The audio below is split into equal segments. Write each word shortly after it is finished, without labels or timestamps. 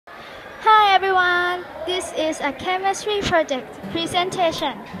everyone, this is a chemistry project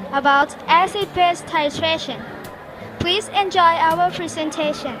presentation about acid-base titration. Please enjoy our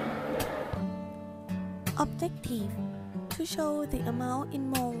presentation. Objective: to show the amount in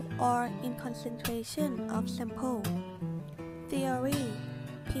mole or in concentration of sample. Theory: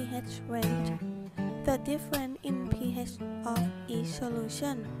 pH range. The difference in pH of each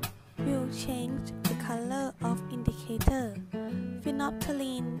solution will change the color of indicator.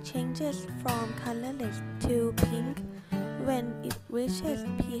 Phenolphthalein changes from colorless to pink when it reaches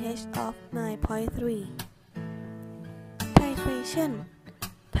pH of 9.3. Titration.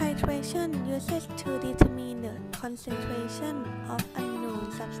 Titration uses to determine the concentration of unknown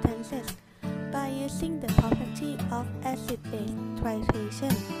substances by using the property of acid-base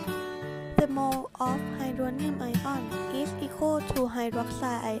titration. The mole of hydronium ion is equal to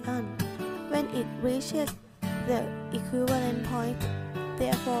hydroxide ion when it reaches the equivalent point.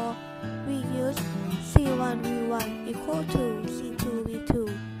 Therefore, we use C1V1 equal to C2V2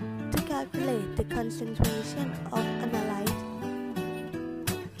 to calculate the concentration of analyte.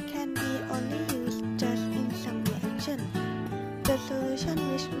 It can be only used just in some reaction. The solution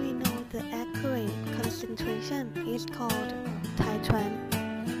which we know the accurate concentration is called titrant.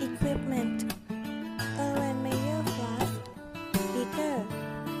 Equipment: Erlenmeyer flask, beaker,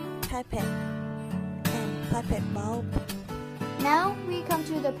 pipette, and pipette bulb. Now we come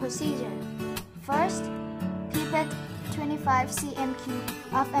to the procedure. First, pipette 25 cm cube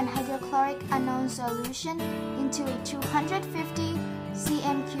of an hydrochloric unknown solution into a 250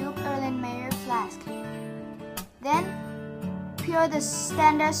 cm cube Erlenmeyer flask. Then, pour the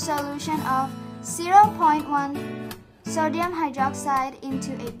standard solution of 0.1 sodium hydroxide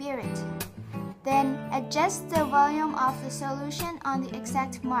into a burette. Then adjust the volume of the solution on the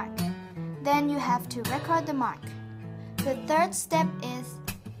exact mark. Then you have to record the mark. The third step is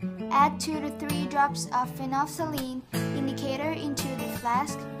add 2 to 3 drops of phenolphthalein indicator into the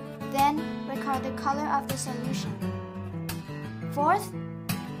flask. Then record the color of the solution. Fourth,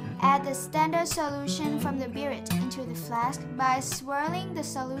 add the standard solution from the burette into the flask by swirling the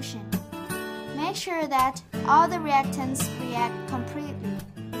solution. Make sure that all the reactants react completely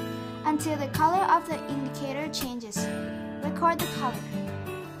until the color of the indicator changes. Record the color.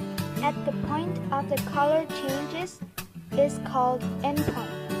 At the point of the color changes is called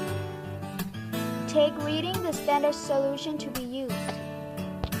endpoint. Take reading the standard solution to be used.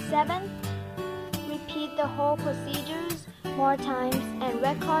 7. Repeat the whole procedures more times and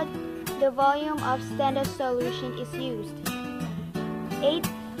record the volume of standard solution is used. 8.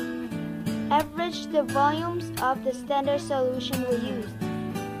 Average the volumes of the standard solution were used.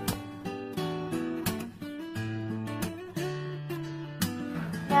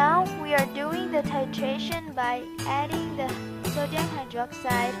 Now we are doing the titration by adding the sodium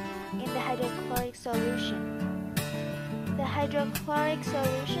hydroxide in the hydrochloric solution. The hydrochloric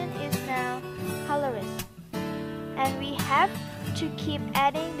solution is now colorless, and we have to keep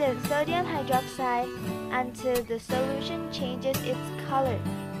adding the sodium hydroxide until the solution changes its color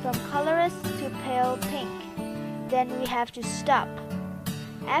from colorless to pale pink. Then we have to stop.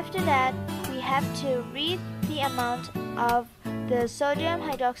 After that, we have to read the amount of the sodium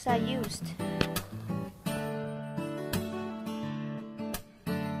hydroxide used.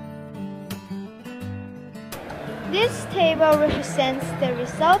 This table represents the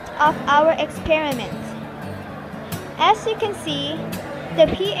result of our experiment. As you can see, the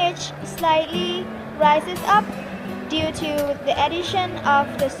pH slightly rises up due to the addition of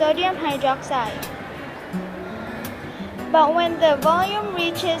the sodium hydroxide. But when the volume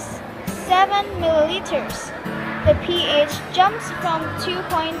reaches 7 milliliters, the pH jumps from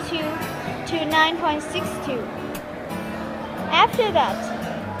 2.2 to 9.62. After that,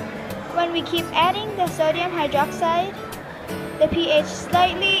 when we keep adding the sodium hydroxide, the pH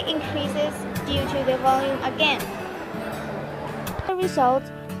slightly increases due to the volume again. The result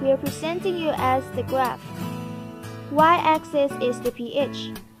we are presenting you as the graph. Y-axis is the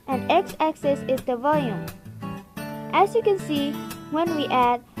pH and x-axis is the volume. As you can see, when we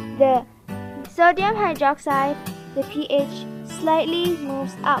add the sodium hydroxide, the pH slightly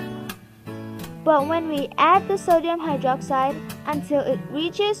moves up. But when we add the sodium hydroxide until it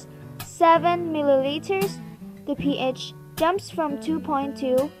reaches 7 milliliters, the pH jumps from 2.2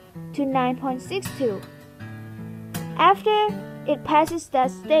 to 9.62. After it passes that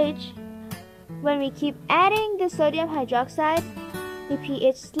stage, when we keep adding the sodium hydroxide, the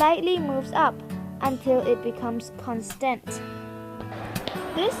pH slightly moves up until it becomes constant.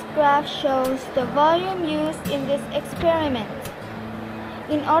 This graph shows the volume used in this experiment.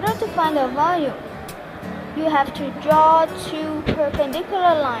 In order to find the volume, you have to draw two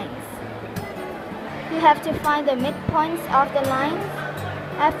perpendicular lines. you have to find the midpoints of the lines.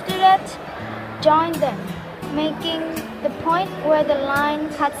 After that, join them, making the point where the line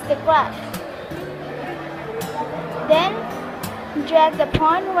cuts the graph. Then, drag the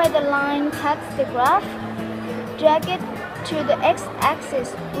point where the line cuts the graph. Drag it to the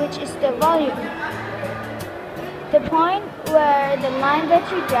x-axis, which is the volume. The point where the line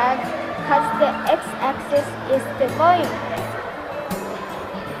that you drag cuts the x-axis is the volume.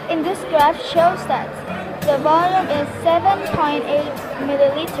 In this graph shows that the volume is 7.8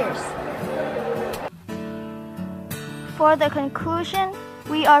 milliliters. For the conclusion,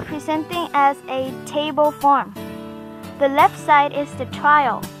 we are presenting as a table form. The left side is the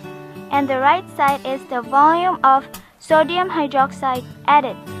trial, and the right side is the volume of sodium hydroxide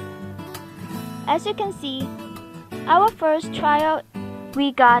added. As you can see, our first trial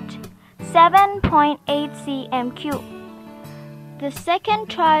we got 7.8 cm3. The second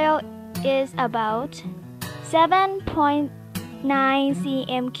trial is about 7.9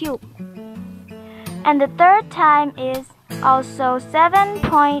 cm3. And the third time is also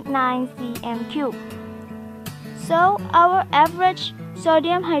 7.9 cm3. So our average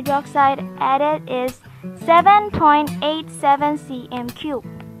sodium hydroxide added is 7.87 cm3.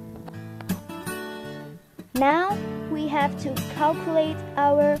 Now we have to calculate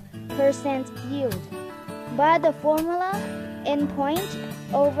our percent yield by the formula endpoint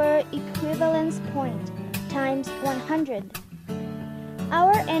over equivalence point times 100.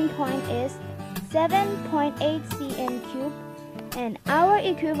 Our endpoint is 7.8 cm3 and our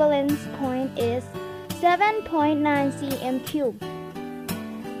equivalence point is 7.9 cm3.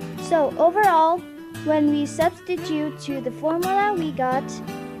 So overall, when we substitute to the formula, we got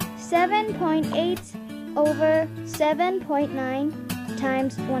 7.8 over 7.9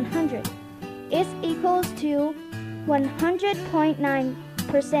 times 100 is equals to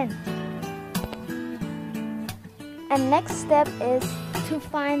 100.9%. And next step is to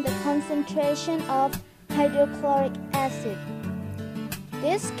find the concentration of hydrochloric acid.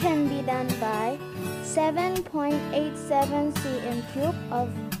 This can be done by 7.87 cm3 of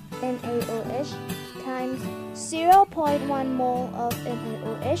NaOH times 0.1 mole of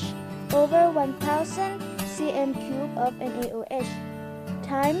NaOH over 1000 cm3 of NaOH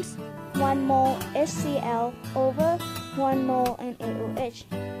times 1 mole HCl over 1 mole NaOH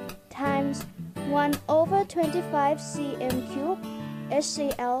times 1 over 25 cm3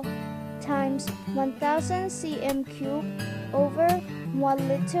 HCl times 1000 cm3 over 1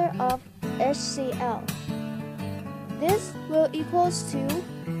 liter of HCl. This will equals to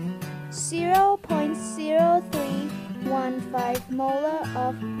 0.0315 molar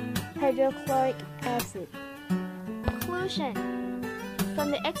of hydrochloric acid. Conclusion.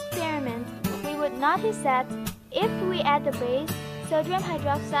 From the experiment, we would notice that if we add the base sodium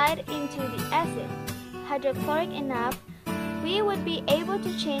hydroxide into the acid hydrochloric enough, we would be able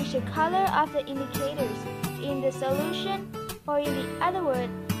to change the color of the indicators in the solution, or in the other word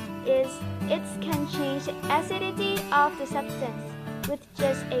is it can change the acidity of the substance with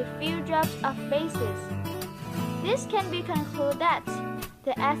just a few drops of bases. This can be concluded that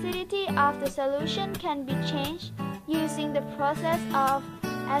the acidity of the solution can be changed using the process of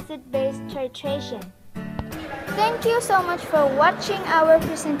acid-base titration. Thank you so much for watching our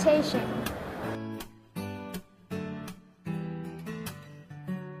presentation.